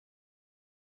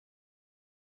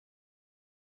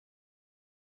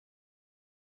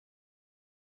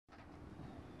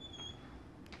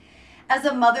As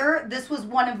a mother, this was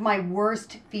one of my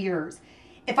worst fears.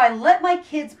 If I let my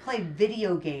kids play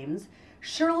video games,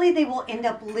 surely they will end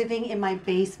up living in my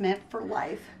basement for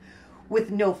life, with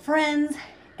no friends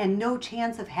and no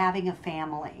chance of having a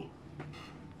family.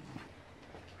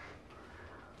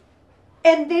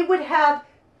 And they would have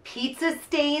pizza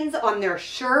stains on their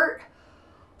shirt.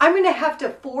 I'm going to have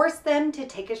to force them to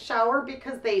take a shower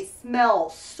because they smell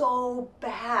so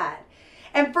bad.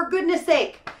 And for goodness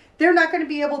sake, they're not going to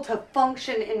be able to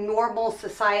function in normal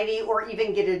society or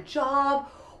even get a job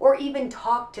or even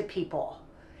talk to people.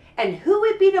 And who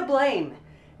would be to blame?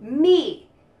 Me.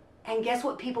 And guess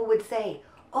what people would say?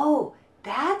 Oh,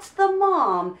 that's the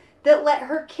mom that let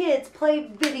her kids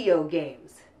play video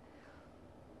games.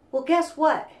 Well, guess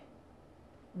what?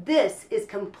 This is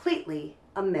completely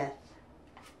a myth.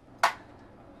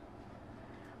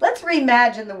 Let's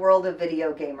reimagine the world of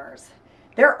video gamers.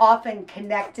 They're often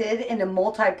connected in a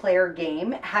multiplayer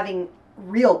game, having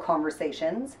real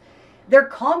conversations. They're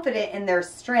confident in their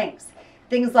strengths,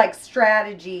 things like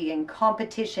strategy and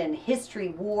competition, history,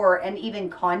 war, and even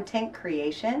content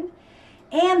creation.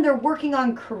 And they're working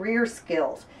on career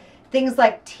skills, things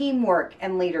like teamwork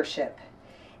and leadership.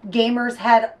 Gamers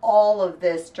had all of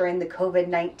this during the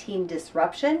COVID-19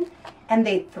 disruption, and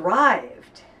they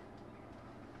thrived.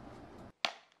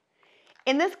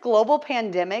 In this global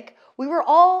pandemic, we were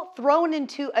all thrown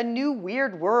into a new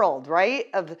weird world, right?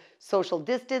 Of social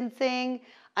distancing,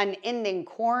 unending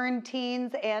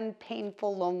quarantines, and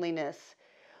painful loneliness.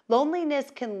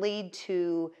 Loneliness can lead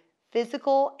to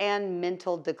physical and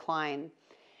mental decline.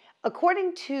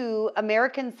 According to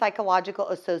American Psychological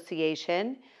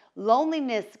Association,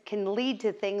 loneliness can lead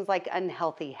to things like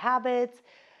unhealthy habits,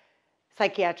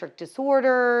 psychiatric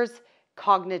disorders,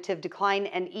 cognitive decline,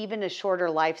 and even a shorter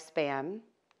lifespan.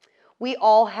 We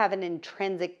all have an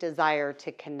intrinsic desire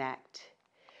to connect.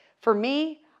 For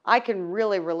me, I can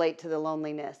really relate to the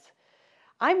loneliness.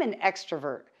 I'm an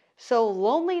extrovert, so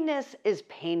loneliness is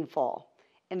painful.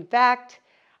 In fact,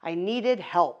 I needed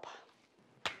help.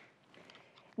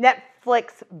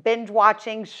 Netflix binge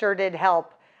watching sure did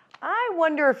help. I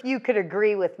wonder if you could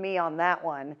agree with me on that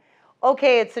one.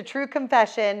 Okay, it's a true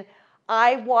confession.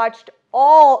 I watched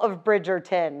all of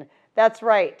Bridgerton. That's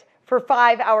right, for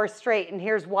 5 hours straight, and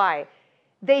here's why.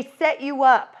 They set you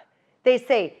up. They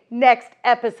say, next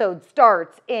episode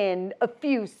starts in a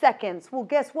few seconds. Well,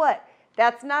 guess what?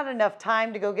 That's not enough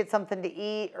time to go get something to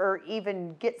eat or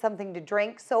even get something to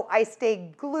drink, so I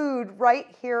stayed glued right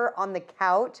here on the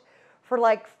couch for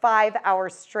like 5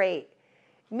 hours straight.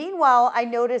 Meanwhile, I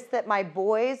noticed that my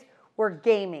boys were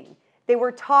gaming. They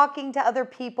were talking to other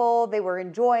people, they were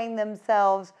enjoying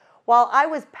themselves, while I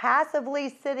was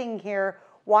passively sitting here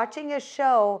watching a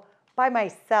show by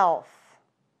myself.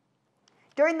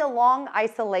 During the long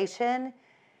isolation,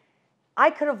 I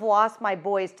could have lost my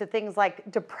boys to things like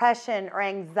depression or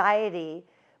anxiety,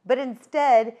 but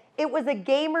instead, it was a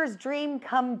gamer's dream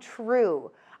come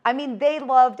true. I mean, they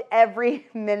loved every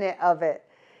minute of it.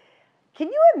 Can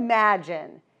you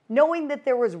imagine knowing that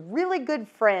there was really good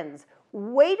friends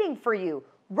waiting for you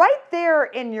right there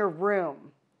in your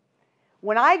room?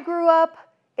 When I grew up,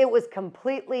 it was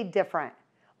completely different.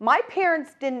 My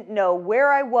parents didn't know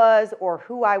where I was or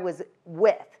who I was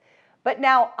with, but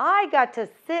now I got to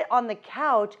sit on the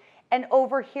couch and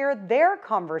overhear their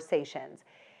conversations.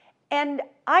 And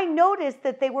I noticed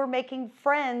that they were making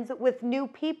friends with new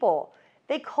people.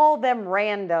 They call them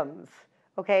randoms.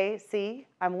 Okay, see,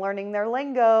 I'm learning their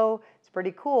lingo. It's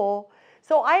pretty cool.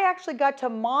 So I actually got to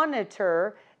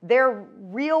monitor their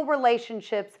real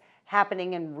relationships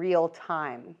happening in real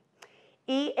time.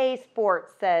 EA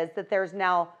Sports says that there's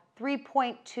now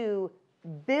 3.2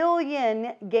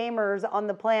 billion gamers on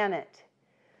the planet.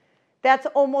 That's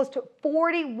almost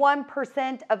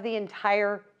 41% of the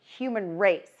entire human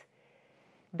race.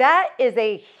 That is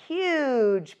a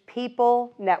huge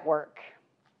people network.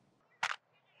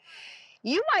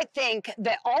 You might think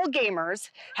that all gamers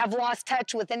have lost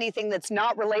touch with anything that's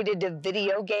not related to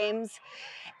video games.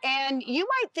 And you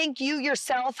might think you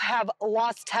yourself have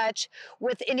lost touch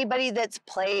with anybody that's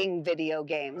playing video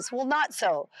games. Well, not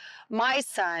so. My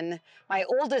son, my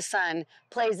oldest son,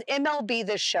 plays MLB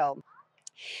The Show.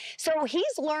 So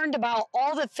he's learned about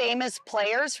all the famous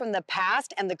players from the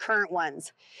past and the current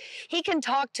ones. He can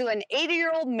talk to an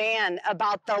 80-year-old man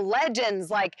about the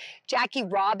legends like Jackie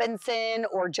Robinson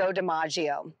or Joe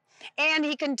DiMaggio. And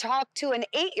he can talk to an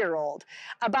 8-year-old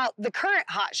about the current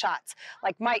hotshots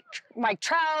like Mike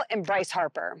Trout and Bryce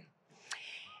Harper.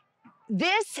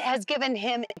 This has given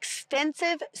him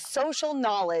extensive social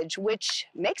knowledge, which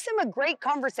makes him a great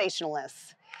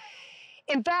conversationalist.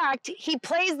 In fact, he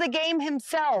plays the game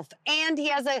himself and he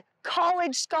has a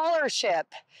college scholarship.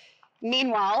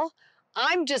 Meanwhile,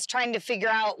 I'm just trying to figure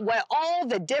out what all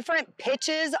the different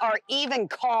pitches are even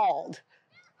called.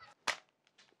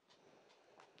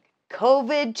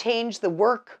 COVID changed the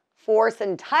workforce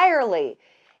entirely.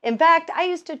 In fact, I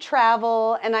used to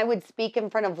travel and I would speak in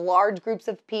front of large groups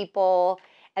of people,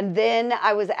 and then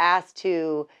I was asked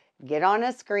to get on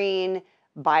a screen,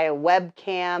 buy a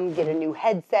webcam, get a new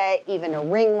headset, even a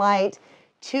ring light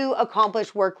to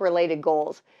accomplish work-related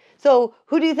goals. So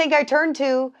who do you think I turned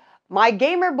to? My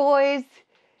gamer boys.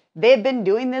 They've been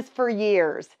doing this for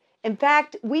years. In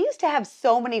fact, we used to have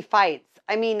so many fights.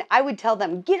 I mean, I would tell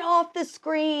them, get off the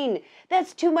screen.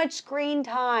 That's too much screen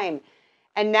time.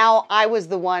 And now I was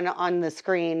the one on the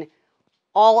screen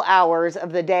all hours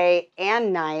of the day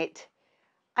and night.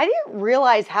 I didn't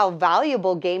realize how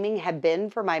valuable gaming had been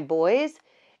for my boys.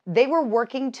 They were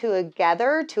working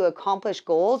together to accomplish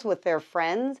goals with their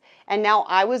friends, and now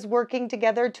I was working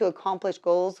together to accomplish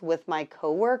goals with my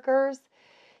coworkers.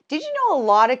 Did you know a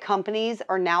lot of companies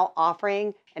are now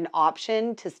offering an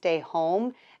option to stay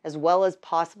home as well as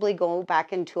possibly go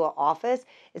back into an office?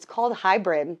 It's called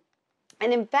hybrid.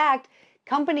 And in fact,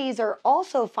 companies are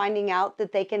also finding out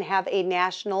that they can have a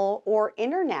national or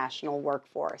international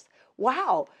workforce.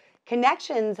 Wow,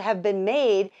 connections have been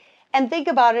made. And think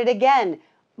about it again.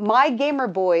 My gamer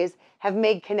boys have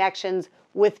made connections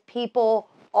with people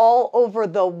all over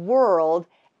the world,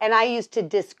 and I used to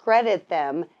discredit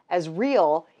them as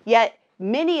real, yet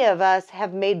many of us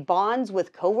have made bonds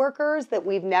with coworkers that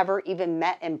we've never even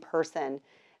met in person.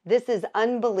 This is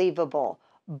unbelievable.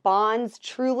 Bonds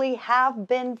truly have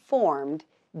been formed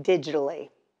digitally.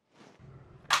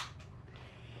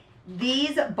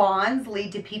 These bonds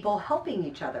lead to people helping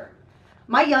each other.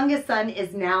 My youngest son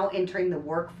is now entering the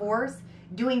workforce,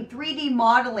 doing 3D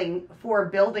modeling for a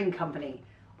building company.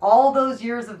 All those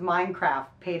years of Minecraft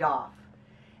paid off.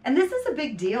 And this is a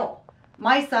big deal.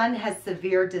 My son has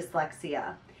severe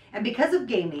dyslexia, and because of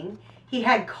gaming, he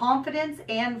had confidence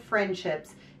and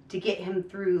friendships to get him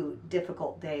through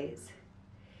difficult days.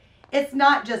 It's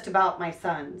not just about my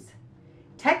sons.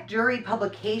 Tech Jury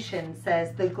publication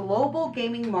says the global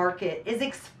gaming market is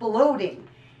exploding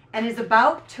and is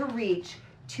about to reach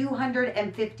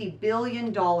 $250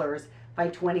 billion by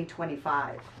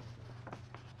 2025.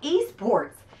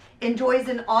 Esports enjoys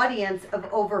an audience of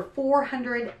over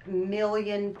 400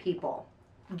 million people.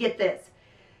 Get this,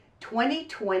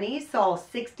 2020 saw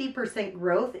 60%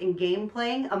 growth in game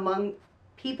playing among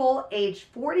people aged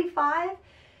 45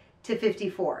 to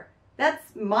 54.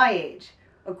 That's my age,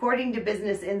 according to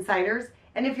Business Insiders.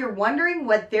 And if you're wondering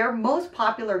what their most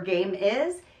popular game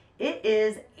is, it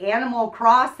is Animal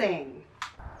Crossing.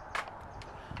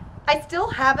 I still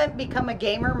haven't become a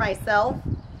gamer myself,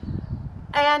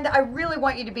 and I really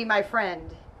want you to be my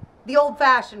friend, the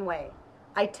old-fashioned way.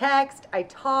 I text, I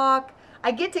talk,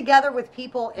 I get together with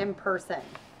people in person.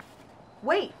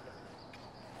 Wait,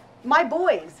 my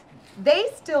boys, they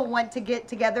still want to get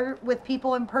together with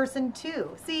people in person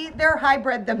too. See, they're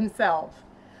hybrid themselves.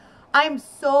 I'm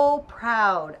so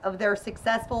proud of their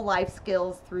successful life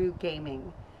skills through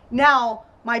gaming. Now,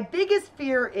 my biggest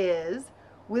fear is,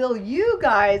 will you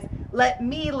guys let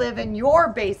me live in your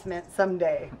basement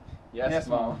someday? Yes,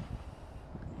 Mom.